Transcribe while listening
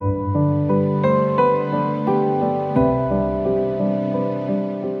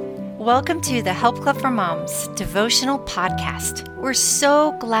Welcome to the Help Club for Moms devotional podcast. We're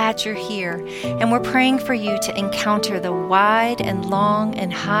so glad you're here, and we're praying for you to encounter the wide and long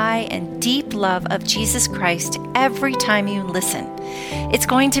and high and deep love of Jesus Christ every time you listen. It's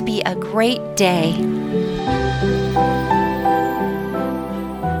going to be a great day.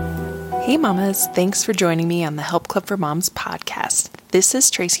 Hey mamas, thanks for joining me on the Help Club for Moms podcast. This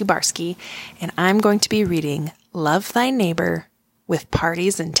is Tracy Barsky, and I'm going to be reading Love Thy Neighbor with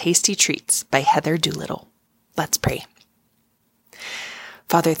Parties and Tasty Treats by Heather Doolittle. Let's pray.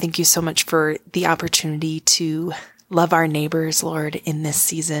 Father, thank you so much for the opportunity to love our neighbors, Lord, in this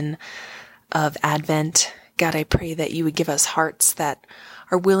season of Advent. God, I pray that you would give us hearts that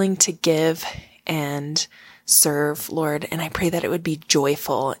are willing to give and serve, Lord, and I pray that it would be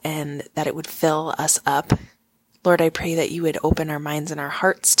joyful and that it would fill us up. Lord, I pray that you would open our minds and our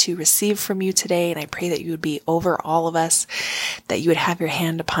hearts to receive from you today, and I pray that you would be over all of us, that you would have your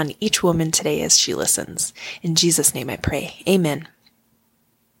hand upon each woman today as she listens. In Jesus' name I pray. Amen.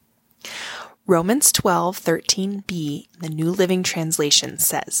 Romans 12:13b, the New Living Translation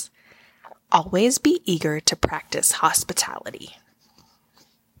says, "Always be eager to practice hospitality."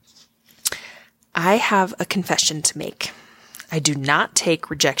 I have a confession to make. I do not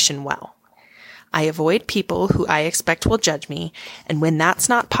take rejection well. I avoid people who I expect will judge me, and when that's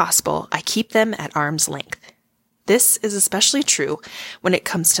not possible, I keep them at arm's length. This is especially true when it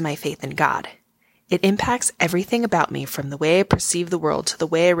comes to my faith in God. It impacts everything about me, from the way I perceive the world to the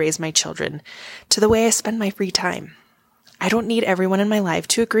way I raise my children, to the way I spend my free time. I don't need everyone in my life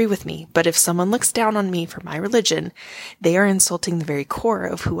to agree with me, but if someone looks down on me for my religion, they are insulting the very core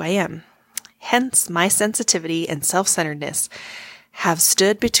of who I am. Hence, my sensitivity and self-centeredness have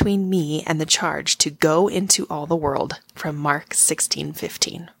stood between me and the charge to go into all the world from Mark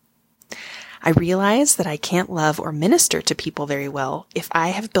 16:15. I realize that I can't love or minister to people very well if I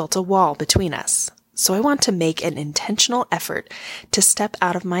have built a wall between us. So I want to make an intentional effort to step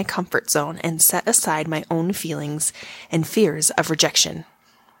out of my comfort zone and set aside my own feelings and fears of rejection.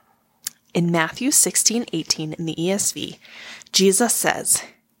 In Matthew 16:18 in the ESV, Jesus says,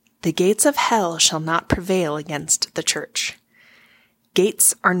 "The gates of hell shall not prevail against the church."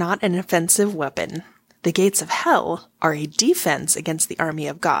 Gates are not an offensive weapon. The gates of hell are a defense against the army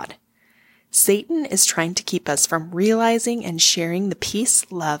of God. Satan is trying to keep us from realizing and sharing the peace,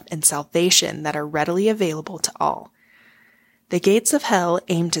 love, and salvation that are readily available to all. The gates of hell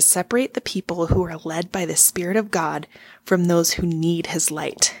aim to separate the people who are led by the Spirit of God from those who need His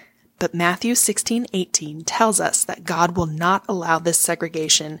light. But Matthew 16:18 tells us that God will not allow this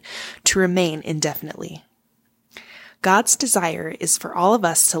segregation to remain indefinitely. God's desire is for all of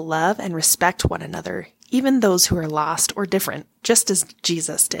us to love and respect one another, even those who are lost or different, just as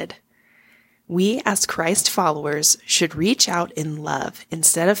Jesus did. We, as Christ followers, should reach out in love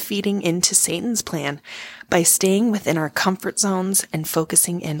instead of feeding into Satan's plan by staying within our comfort zones and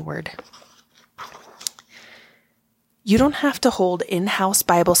focusing inward. You don't have to hold in-house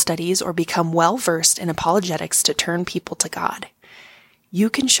Bible studies or become well-versed in apologetics to turn people to God. You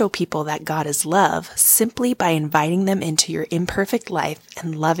can show people that God is love simply by inviting them into your imperfect life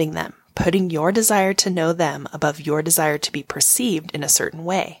and loving them, putting your desire to know them above your desire to be perceived in a certain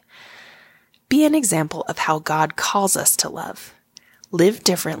way. Be an example of how God calls us to love. Live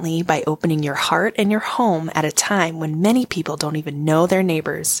differently by opening your heart and your home at a time when many people don't even know their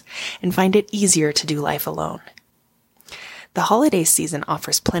neighbors and find it easier to do life alone. The holiday season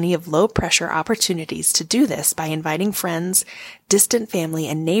offers plenty of low-pressure opportunities to do this by inviting friends, distant family,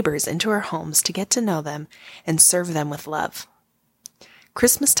 and neighbors into our homes to get to know them and serve them with love.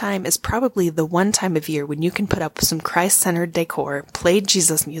 Christmas time is probably the one time of year when you can put up some Christ-centered decor, play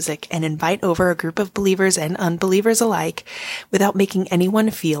Jesus music, and invite over a group of believers and unbelievers alike without making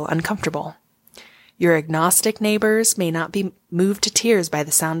anyone feel uncomfortable. Your agnostic neighbors may not be moved to tears by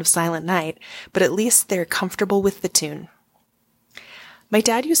the sound of Silent Night, but at least they're comfortable with the tune. My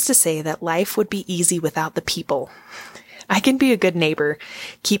dad used to say that life would be easy without the people. I can be a good neighbor,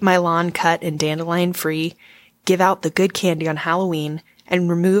 keep my lawn cut and dandelion free, give out the good candy on Halloween, and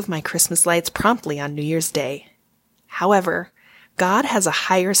remove my Christmas lights promptly on New Year's Day. However, God has a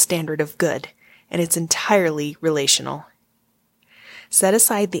higher standard of good, and it's entirely relational. Set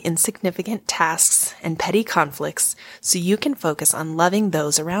aside the insignificant tasks and petty conflicts so you can focus on loving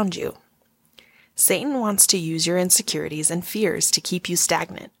those around you. Satan wants to use your insecurities and fears to keep you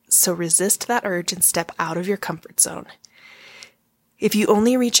stagnant, so resist that urge and step out of your comfort zone. If you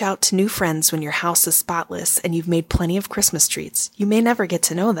only reach out to new friends when your house is spotless and you've made plenty of Christmas treats, you may never get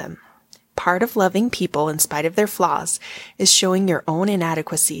to know them. Part of loving people in spite of their flaws is showing your own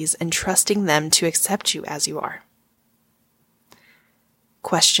inadequacies and trusting them to accept you as you are.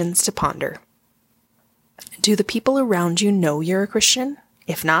 Questions to ponder. Do the people around you know you're a Christian?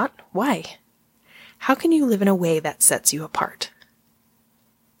 If not, why? How can you live in a way that sets you apart?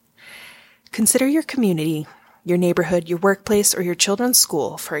 Consider your community, your neighborhood, your workplace, or your children's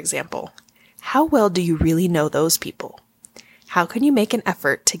school, for example. How well do you really know those people? How can you make an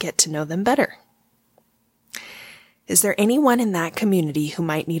effort to get to know them better? Is there anyone in that community who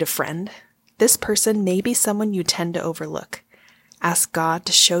might need a friend? This person may be someone you tend to overlook. Ask God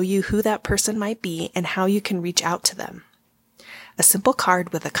to show you who that person might be and how you can reach out to them. A simple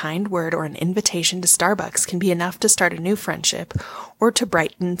card with a kind word or an invitation to Starbucks can be enough to start a new friendship or to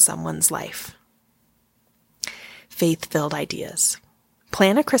brighten someone's life. Faith-filled ideas.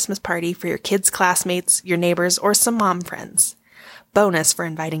 Plan a Christmas party for your kids' classmates, your neighbors, or some mom friends. Bonus for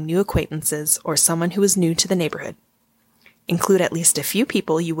inviting new acquaintances or someone who is new to the neighborhood. Include at least a few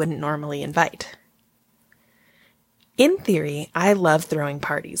people you wouldn't normally invite. In theory, I love throwing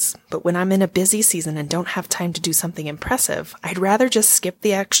parties, but when I'm in a busy season and don't have time to do something impressive, I'd rather just skip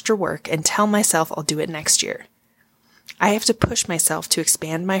the extra work and tell myself I'll do it next year. I have to push myself to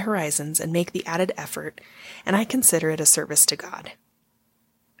expand my horizons and make the added effort, and I consider it a service to God.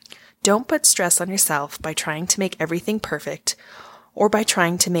 Don't put stress on yourself by trying to make everything perfect or by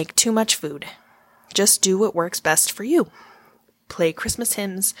trying to make too much food. Just do what works best for you. Play Christmas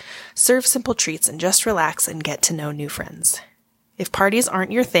hymns, serve simple treats, and just relax and get to know new friends. If parties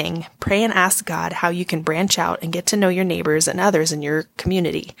aren't your thing, pray and ask God how you can branch out and get to know your neighbors and others in your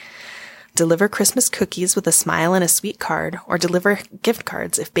community. Deliver Christmas cookies with a smile and a sweet card, or deliver gift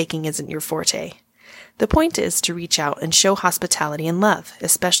cards if baking isn't your forte. The point is to reach out and show hospitality and love,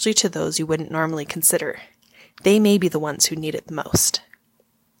 especially to those you wouldn't normally consider. They may be the ones who need it the most.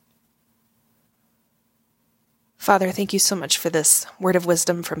 Father, thank you so much for this word of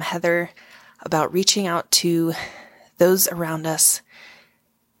wisdom from Heather about reaching out to those around us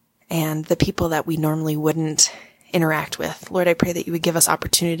and the people that we normally wouldn't interact with. Lord, I pray that you would give us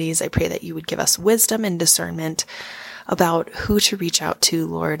opportunities. I pray that you would give us wisdom and discernment about who to reach out to,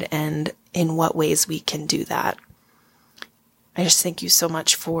 Lord, and in what ways we can do that. I just thank you so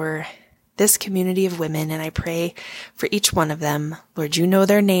much for this community of women, and I pray for each one of them. Lord, you know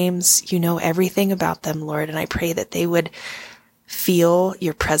their names, you know everything about them, Lord, and I pray that they would feel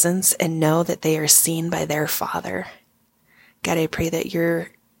your presence and know that they are seen by their Father. God, I pray that your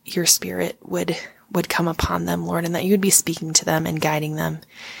Spirit would come upon them, Lord, and that you would be speaking to them and guiding them.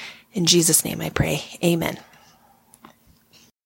 In Jesus' name I pray. Amen.